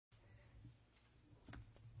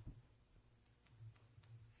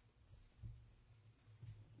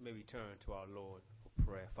May we turn to our Lord for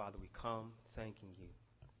prayer. Father, we come thanking you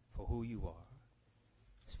for who you are.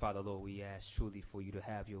 Father, Lord, we ask truly for you to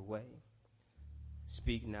have your way.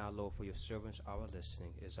 Speak now, Lord, for your servants are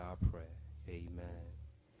listening is our prayer. Amen.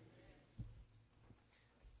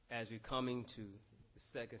 As we're coming to the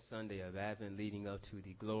second Sunday of Advent, leading up to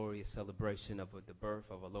the glorious celebration of the birth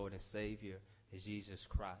of our Lord and Savior, Jesus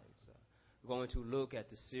Christ. We're going to look at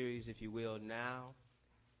the series, if you will, now,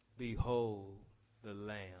 Behold the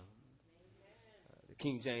Lamb. The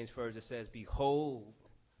King James Version says, Behold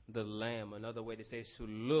the Lamb. Another way to say is to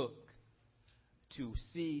look, to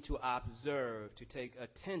see, to observe, to take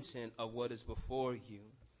attention of what is before you.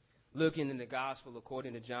 Looking in the Gospel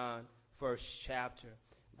according to John, first chapter.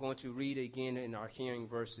 We're going to read again in our hearing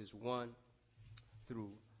verses 1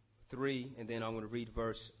 through 3, and then I'm going to read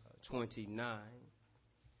verse 29.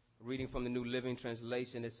 Reading from the New Living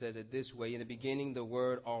Translation, it says it this way: in the beginning, the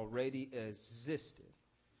Word already existed.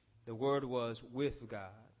 The Word was with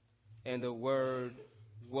God, and the Word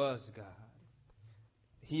was God.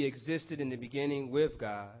 He existed in the beginning with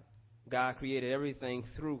God. God created everything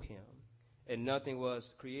through him, and nothing was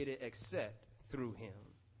created except through him.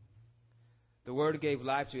 The Word gave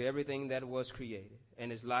life to everything that was created,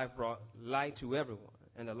 and his life brought light to everyone.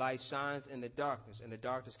 And the light shines in the darkness, and the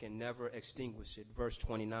darkness can never extinguish it. Verse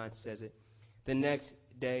 29 says it. The next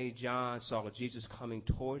day, John saw Jesus coming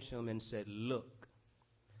towards him and said, Look,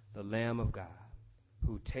 the Lamb of God,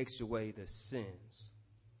 who takes away the sins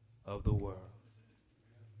of the world.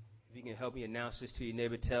 If you can help me announce this to your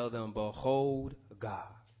neighbor, tell them, Behold God.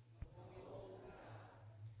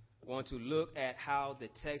 I want to look at how the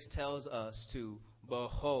text tells us to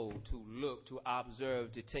behold, to look, to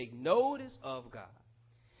observe, to take notice of God.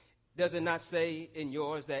 Does it not say in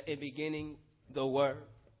yours that in beginning the Word?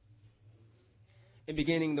 In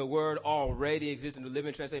beginning the Word already existed. In the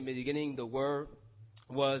Living Translation, in the beginning the Word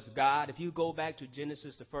was God. If you go back to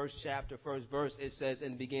Genesis, the first chapter, first verse, it says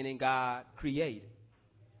in the beginning God created.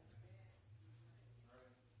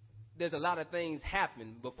 There's a lot of things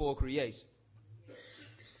happen before creation.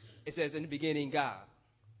 It says in the beginning God.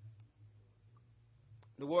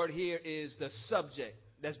 The word here is the subject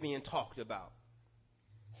that's being talked about.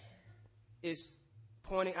 It's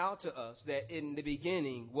pointing out to us that in the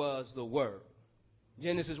beginning was the Word.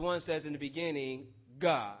 Genesis 1 says in the beginning,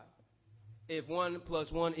 God. If 1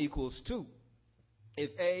 plus 1 equals 2. If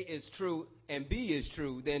A is true and B is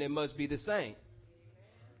true, then it must be the same.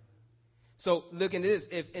 So look at this.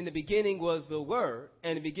 If in the beginning was the Word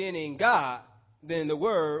and in the beginning God, then the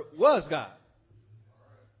Word was God.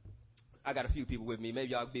 I got a few people with me.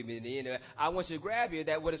 Maybe y'all be me in the end. I want you to grab here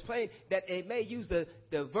that what is plain, that it may use the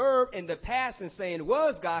verb in the past and saying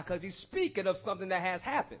was God because he's speaking of something that has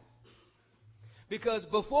happened. Because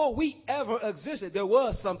before we ever existed, there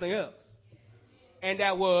was something else. And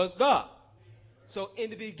that was God. So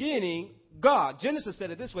in the beginning, God. Genesis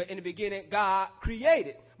said it this way. In the beginning, God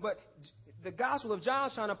created. But the Gospel of John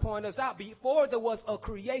is trying to point us out. Before there was a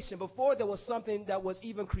creation, before there was something that was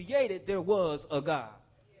even created, there was a God.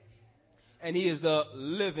 And he is the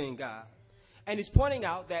living God. And he's pointing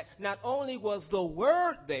out that not only was the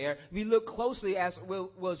Word there, we look closely as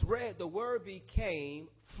was read, the Word became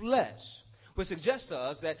flesh. Which suggests to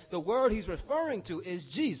us that the Word he's referring to is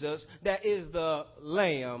Jesus, that is the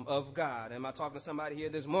Lamb of God. Am I talking to somebody here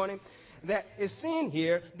this morning? That is seen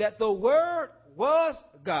here that the Word was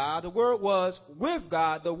God, the Word was with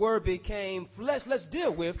God, the Word became flesh. Let's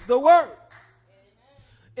deal with the Word.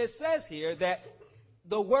 It says here that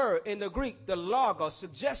the word in the Greek, the logos,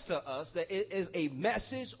 suggests to us that it is a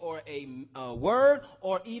message or a word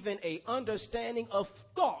or even a understanding of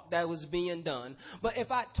thought that was being done. But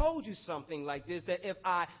if I told you something like this, that if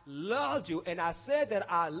I loved you and I said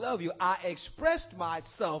that I love you, I expressed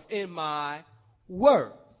myself in my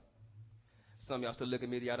words. Some of y'all still look at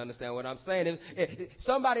me, y'all don't understand what I'm saying.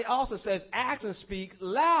 Somebody also says actions speak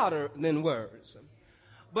louder than words.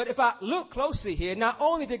 But if I look closely here, not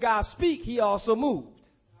only did God speak, he also moved.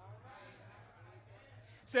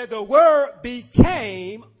 Said the Word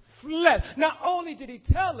became flesh. Not only did he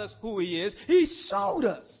tell us who he is, he showed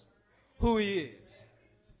us who he is.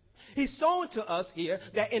 He's shown to us here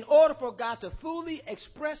that in order for God to fully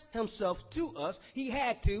express himself to us, he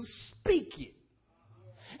had to speak it.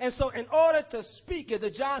 And so in order to speak it, the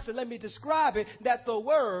John said, let me describe it, that the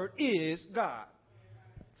Word is God.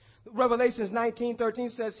 Revelations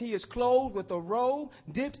 19:13 says he is clothed with a robe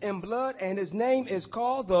dipped in blood, and his name is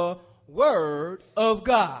called the Word of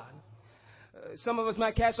God. Some of us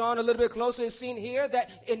might catch on a little bit closer. It's seen here that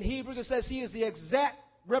in Hebrews it says he is the exact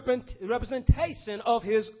representation of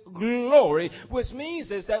his glory, which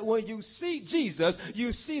means is that when you see Jesus,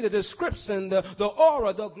 you see the description, the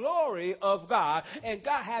aura, the glory of God. And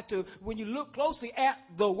God had to, when you look closely at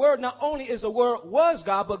the word, not only is the word was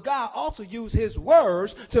God, but God also used his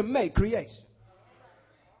words to make creation.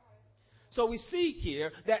 So we see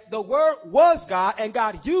here that the word was God, and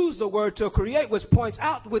God used the word to create, which points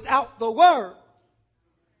out without the word,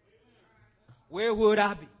 where would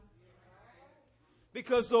I be?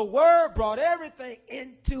 Because the word brought everything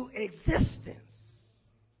into existence.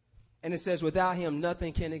 And it says without him,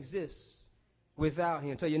 nothing can exist. Without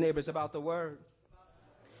him. Tell your neighbors about the word.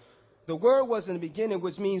 The word was in the beginning,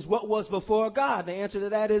 which means what was before God. The answer to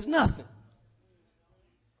that is nothing.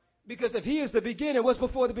 Because if he is the beginning, what's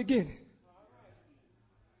before the beginning?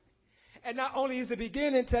 And not only is the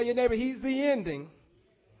beginning, tell your neighbor, he's the ending.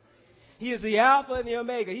 He is the Alpha and the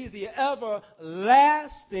Omega. He's the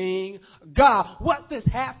everlasting God. What does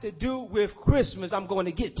have to do with Christmas? I'm going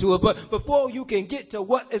to get to it. But before you can get to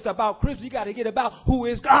what is about Christmas, you got to get about who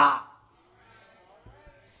is God.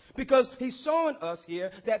 Because he's showing us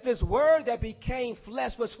here that this word that became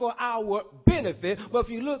flesh was for our benefit. But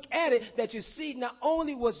if you look at it, that you see not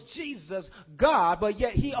only was Jesus God, but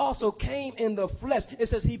yet he also came in the flesh. It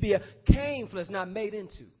says he became flesh, not made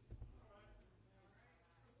into.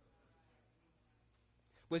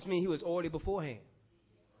 Which means he was already beforehand.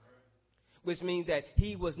 Which means that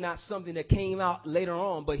he was not something that came out later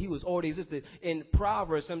on, but he was already existed. In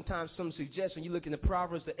Proverbs, sometimes some suggest, when you look in the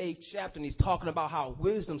Proverbs, the 8th chapter, and he's talking about how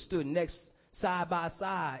wisdom stood next side by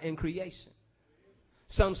side in creation.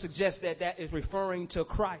 Some suggest that that is referring to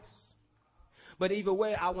Christ. But either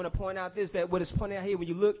way, I want to point out this, that what is pointed out here, when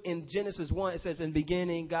you look in Genesis 1, it says, in the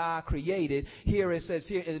beginning God created. Here it says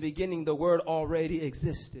here, in the beginning the word already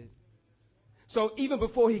existed. So even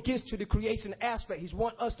before he gets to the creation aspect, he's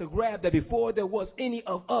want us to grab that before there was any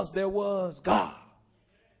of us, there was God.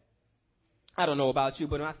 I don't know about you,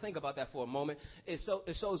 but when I think about that for a moment, it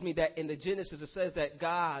shows me that in the Genesis, it says that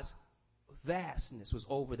God's vastness was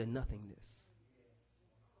over the nothingness.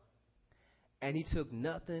 And he took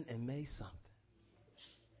nothing and made something.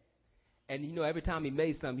 And you know, every time he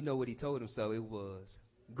made something, you know what he told himself? It was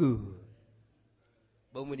good.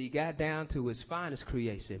 But when he got down to his finest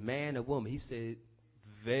creation, man or woman, he said,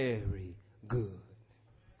 very good.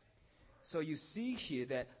 So you see here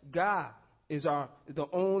that God is the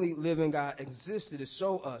only living God existed to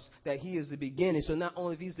show us that he is the beginning. So not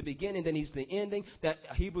only if he's the beginning, then he's the ending. That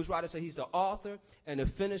Hebrews writer said he's the author and the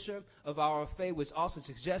finisher of our faith, which also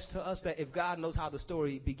suggests to us that if God knows how the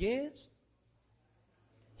story begins,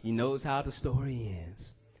 he knows how the story ends.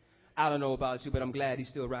 I don't know about you, but I'm glad he's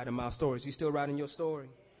still writing my stories. He's still writing your story.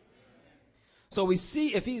 So we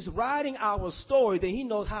see if he's writing our story, then he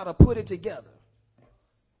knows how to put it together.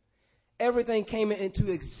 Everything came into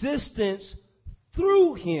existence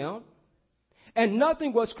through him, and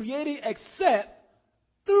nothing was created except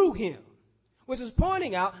through him. Which is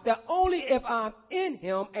pointing out that only if I'm in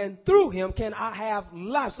him and through him can I have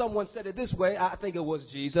life. Someone said it this way, I think it was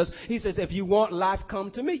Jesus. He says, if you want life, come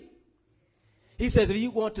to me. He says, if you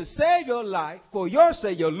want to save your life, for your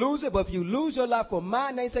sake, you'll lose it. But if you lose your life for my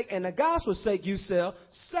name's sake and the gospel's sake, you shall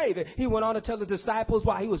save it. He went on to tell the disciples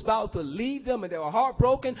while he was about to leave them and they were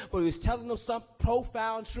heartbroken, but he was telling them some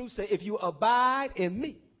profound truth. Say, if you abide in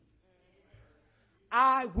me,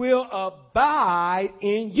 I will abide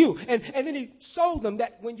in you. And then he showed them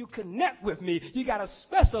that when you connect with me, you got a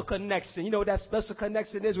special connection. You know what that special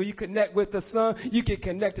connection is? When you connect with the Son, you get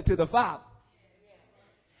connected to the Father.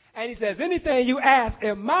 And he says, anything you ask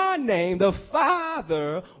in my name, the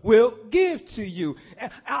Father will give to you.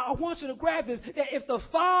 And I want you to grab this, that if the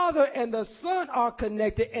Father and the Son are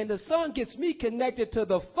connected and the Son gets me connected to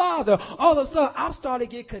the Father, all of a sudden I'm starting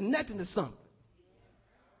to get connected to something.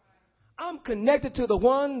 I'm connected to the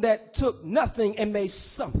one that took nothing and made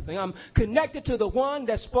something. I'm connected to the one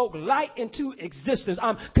that spoke light into existence.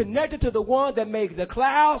 I'm connected to the one that made the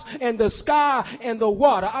clouds and the sky and the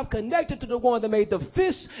water. I'm connected to the one that made the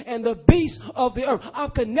fish and the beasts of the earth.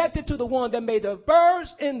 I'm connected to the one that made the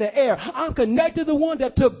birds in the air. I'm connected to the one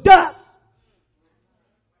that took dust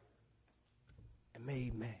and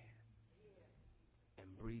made man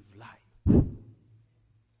and breathed life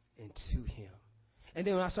into him. And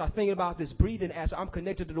then when I start thinking about this breathing aspect, I'm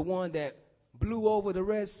connected to the one that blew over the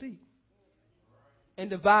Red Sea and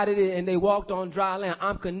divided it, and they walked on dry land.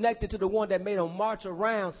 I'm connected to the one that made them march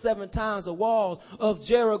around 7 times the walls of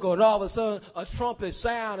Jericho, and all of a sudden a trumpet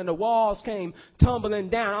sound and the walls came tumbling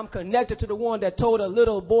down. I'm connected to the one that told a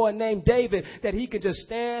little boy named David that he could just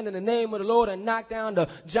stand in the name of the Lord and knock down the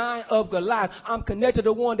giant of Goliath. I'm connected to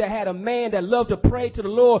the one that had a man that loved to pray to the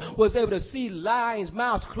Lord, was able to see lions'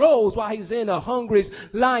 mouths closed while he's in the hungriest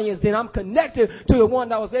lion's den. I'm connected to the one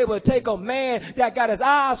that was able to take a man that got his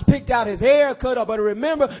eyes picked out, his hair cut off, but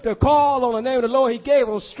remember to call on the name of the Lord. He gave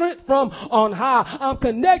him strength from on high. I'm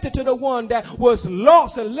connected to the one that was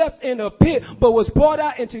lost and left in a pit, but was brought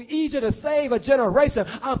out into Egypt to save a generation.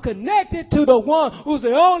 I'm connected to the one who's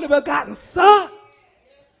the only begotten Son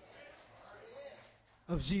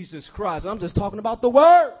of Jesus Christ. I'm just talking about the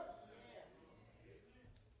Word.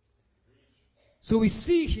 So we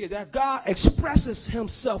see here that God expresses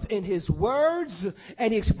himself in his words,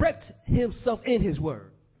 and he expresses himself in his word.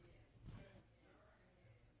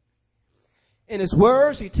 In his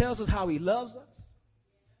words, he tells us how he loves us.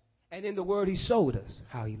 And in the word, he showed us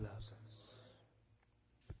how he loves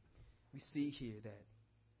us. We see here that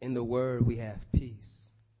in the word, we have peace.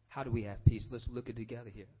 How do we have peace? Let's look at it together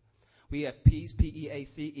here. We have peace,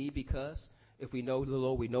 P-E-A-C-E, because if we know the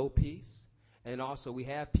Lord, we know peace. And also we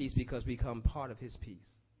have peace because we become part of his peace.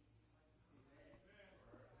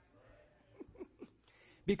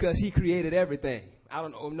 Because he created everything. I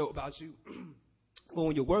don't know about you. But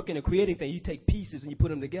when you're working and creating things, you take pieces and you put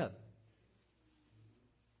them together.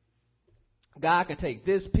 God can take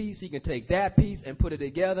this piece, he can take that piece and put it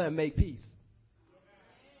together and make peace.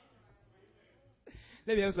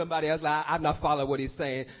 Let me hear somebody else. I'm not following what he's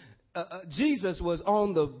saying. Jesus was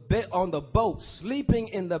on the boat, sleeping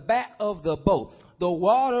in the back of the boat. The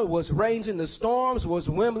water was raging, the storms was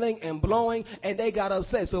wimbling and blowing, and they got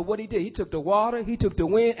upset. So what he did, he took the water, he took the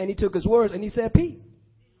wind, and he took his words, and he said peace.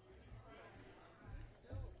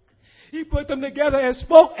 He put them together and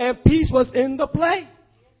spoke, and peace was in the place.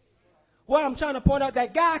 What I'm trying to point out,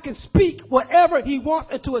 that God can speak whatever he wants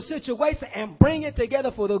into a situation and bring it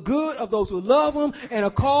together for the good of those who love him and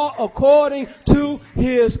are called according to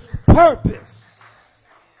his purpose.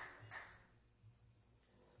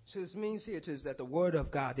 So this means here is that the word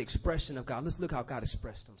of God, the expression of God, let's look how God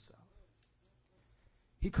expressed himself.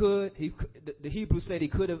 The Hebrews said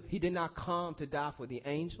he did not come to die for the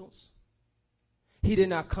angels. He did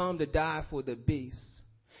not come to die for the beast.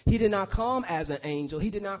 He did not come as an angel. He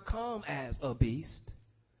did not come as a beast.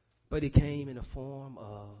 But he came in the form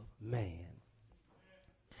of man.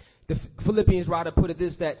 The Philippians writer put it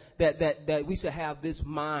this, that we should have this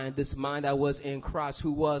mind that was in Christ,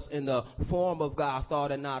 who was in the form of God,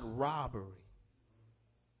 thought it not robbery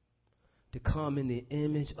to come in the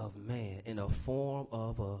image of man, in the form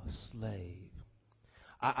of a slave.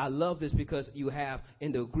 I love this because you have,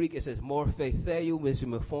 in the Greek, it says morphe theou, which is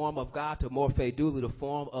the form of God, to morphe doulou, the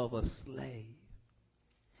form of a slave.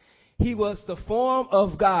 He was the form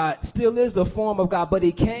of God, still is the form of God, but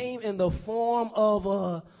he came in the form of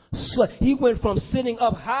a slave. He went from sitting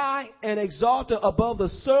up high and exalted above the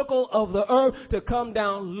circle of the earth to come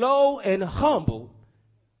down low and humble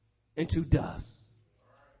into dust.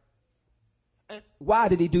 And why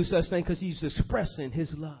did he do such thing? Because he's expressing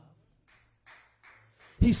his love.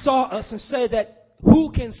 He saw us and said that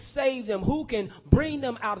who can save them? Who can bring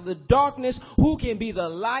them out of the darkness? Who can be the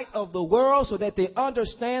light of the world so that they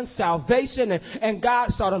understand salvation? And God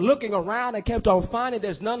started looking around and kept on finding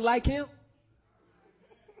there's none like him.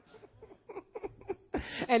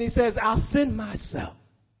 And he says, I'll send myself.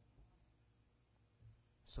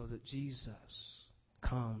 So that Jesus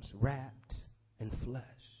comes wrapped in flesh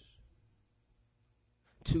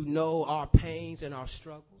to know our pains and our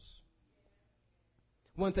struggles.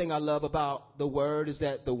 One thing I love about the word is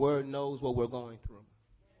that the word knows what we're going through.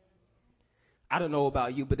 I don't know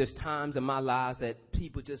about you, but there's times in my lives that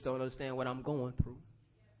people just don't understand what I'm going through.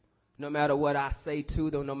 No matter what I say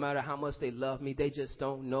to them, no matter how much they love me, they just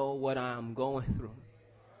don't know what I'm going through.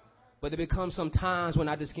 But there becomes some times when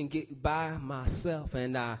I just can get by myself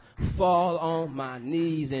and I fall on my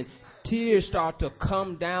knees and tears start to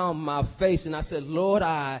come down my face. And I said, Lord,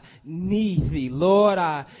 I need thee. Lord,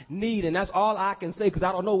 I need. And that's all I can say because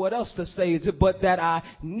I don't know what else to say, but that I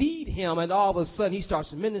need him. And all of a sudden he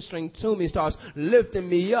starts ministering to me, starts lifting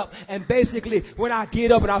me up. And basically when I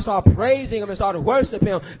get up and I start praising him and start to worship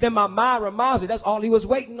him, then my mind reminds me that's all he was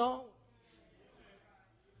waiting on.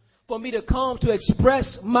 For me to come to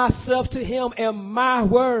express myself to him in my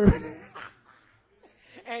word.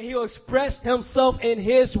 And he'll express himself in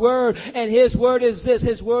his word. And his word is this.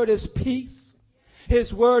 His word is peace.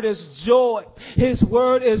 His word is joy. His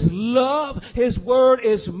word is love. His word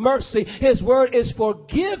is mercy. His word is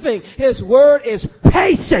forgiving. His word is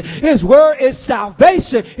patient. His word is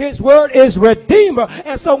salvation. His word is redeemer.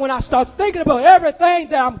 And so when I start thinking about everything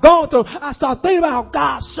that I'm going through, I start thinking about how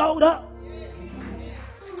God showed up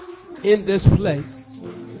in this place.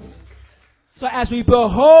 So as we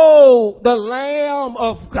behold the Lamb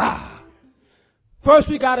of God, first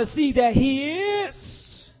we got to see that He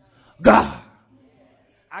is God.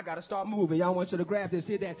 I got to start moving. Y'all want you to grab this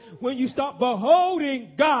here. That when you start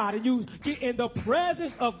beholding God and you get in the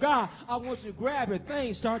presence of God, I want you to grab it.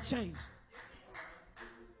 Things start changing.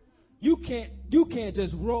 You can't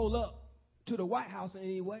just roll up to the White House in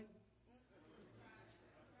any way.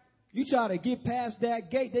 You try to get past that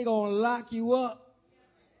gate, they're going to lock you up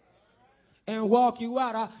and walk you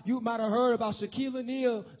out. You might have heard about Shaquille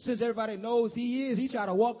O'Neal. Since everybody knows he is, he tried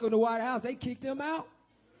to walk in the White House. They kicked him out.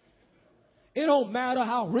 It don't matter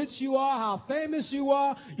how rich you are, how famous you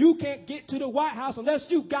are. You can't get to the White House unless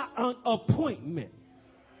you got an appointment.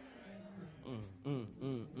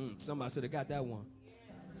 Somebody should have got that one.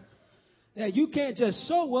 Now, you can't just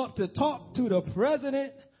show up to talk to the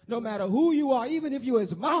president, no matter who you are. Even if you're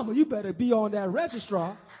his mama, you better be on that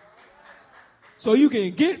registrar so you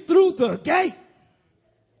can get through the gate.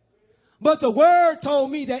 But the word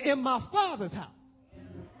told me that in my Father's house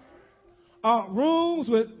are rooms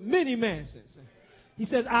with many mansions. He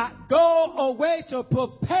says, I go away to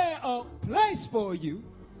prepare a place for you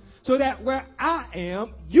so that where I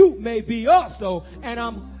am, you may be also. And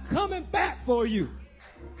I'm coming back for you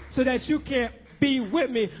so that you can be with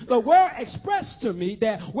me. The word expressed to me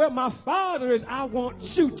that where my Father is, I want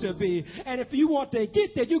you to be. And if you want to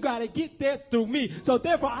get there, you got to get there through me. So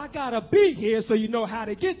therefore, I got to be here so you know how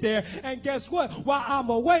to get there. And guess what? While I'm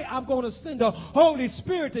away, I'm going to send the Holy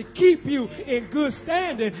Spirit to keep you in good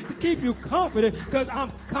standing, to keep you confident, because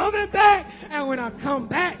I'm coming back. And when I come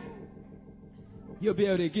back, you'll be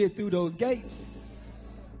able to get through those gates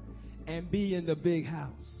and be in the big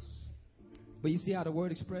house. But you see how the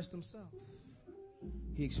word expressed himself?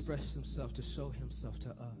 He expressed himself to show himself to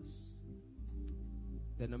us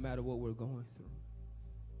that no matter what we're going through,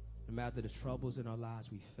 no matter the troubles in our lives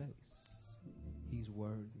we face, he's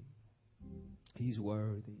worthy. He's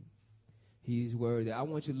worthy. He's worthy. I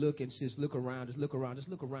want you to look and just look around, just look around, just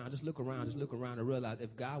look around, just look around, just look around and realize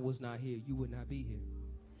if God was not here, you would not be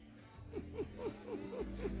here.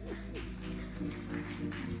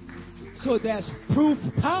 So that's proof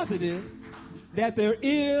positive that there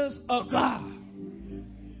is a God.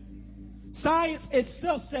 Science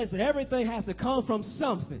itself says that everything has to come from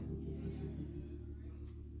something.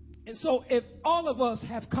 And so if all of us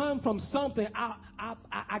have come from something,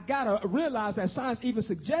 I got to realize that science even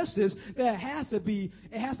suggests this, that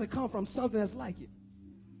it has to come from something that's like it.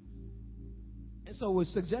 And so it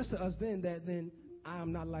suggests to us then that I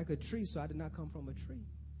am not like a tree, so I did not come from a tree.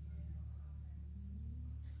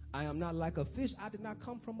 I am not like a fish, I did not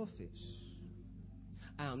come from a fish.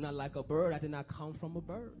 I am not like a bird, I did not come from a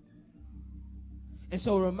bird. And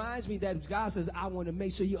so it reminds me that God says, I want to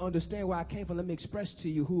make sure you understand where I came from. Let me express to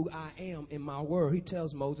you who I am in my word. He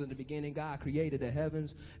tells Moses in the beginning, God created the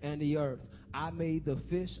heavens and the earth. I made the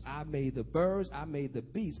fish. I made the birds. I made the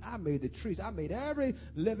beasts. I made the trees. I made every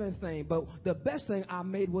living thing. But the best thing I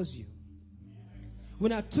made was you.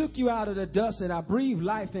 When I took you out of the dust and I breathed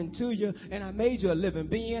life into you and I made you a living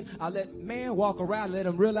being, I let man walk around and let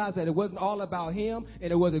him realize that it wasn't all about him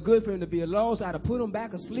and it wasn't good for him to be alone. So I had to put him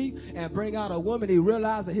back asleep and bring out a woman. He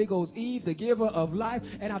realized that here goes Eve, the giver of life,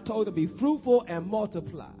 and I told him to be fruitful and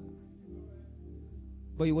multiply.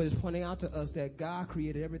 But he was pointing out to us that God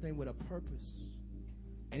created everything with a purpose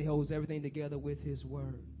and he holds everything together with his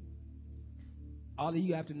word. All of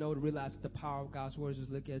you have to know to realize the power of God's words is,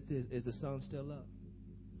 look at this, is the sun still up?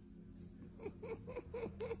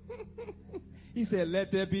 He said,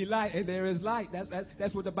 let there be light, and there is light.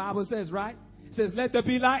 That's what the Bible says, right? It says, let there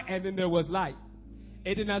be light, and then there was light.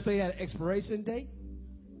 It did not say it had an expiration date.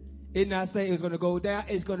 It did not say it was going to go down.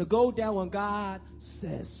 It's going to go down when God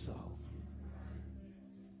says so.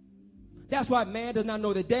 That's why man does not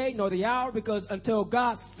know the day nor the hour, because until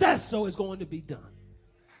God says so, it's going to be done.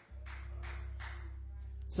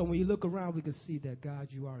 So when you look around, we can see that, God,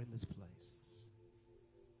 you are in this place.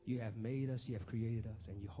 You have made us, you have created us,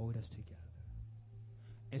 and you hold us together.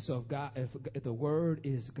 And so if the word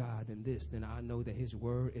is God in this, then I know that his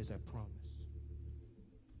word is a promise.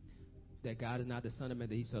 That God is not the Son of Man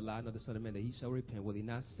that he shall lie, nor the Son of Man that he shall repent. Will he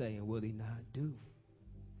not say and will he not do?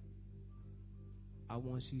 I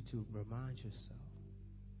want you to remind yourself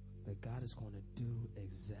that God is going to do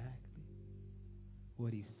exactly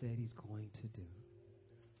what he said he's going to do.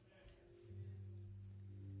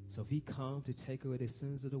 So if he come to take away the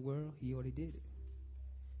sins of the world, he already did it.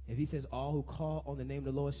 If he says all who call on the name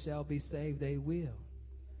of the Lord shall be saved, they will.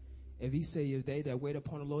 If he say if they that wait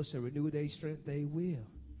upon the Lord shall renew their strength, they will.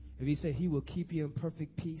 If he say he will keep you in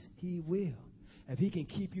perfect peace, he will. If he can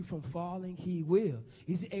keep you from falling, he will.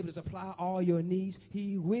 He's able to supply all your needs,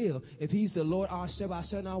 he will. If he's the Lord our shepherd, I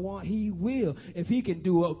shall not want, he will. If he can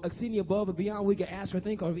do exceeding above and beyond we can ask or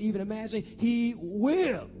think or even imagine, he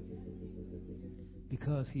will.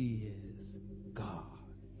 Because he is God.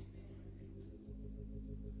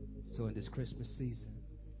 So in this Christmas season,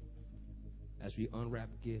 as we unwrap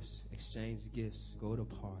gifts, exchange gifts, go to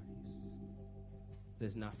parties,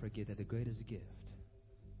 let's not forget that the greatest gift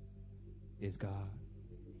is God.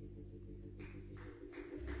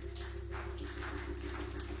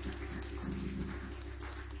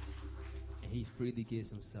 And he freely gives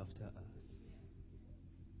himself to us.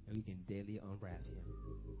 And we can daily unwrap him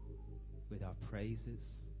with our praises,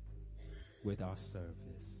 with our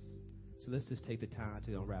service. So let's just take the time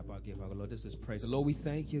to unwrap our gift. Lord, let's just praise the Lord. We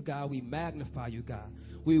thank you, God. We magnify you, God.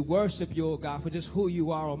 We worship you, oh God, for just who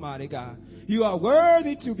you are, Almighty God. You are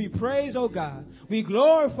worthy to be praised, oh God. We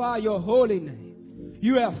glorify your holy name.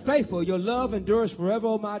 You are faithful. Your love endures forever,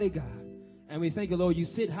 Almighty God. And we thank you, Lord. You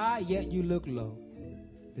sit high, yet you look low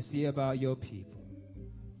to see about your people.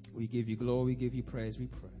 We give you glory. We give you praise. We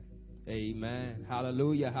pray. Amen.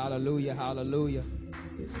 Hallelujah, hallelujah, hallelujah.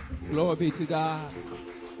 Glory be to God.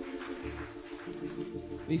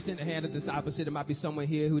 We sent the hand of discipleship. There might be someone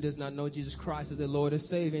here who does not know Jesus Christ as their Lord and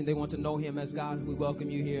Savior, and they want to know him as God. We welcome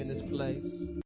you here in this place.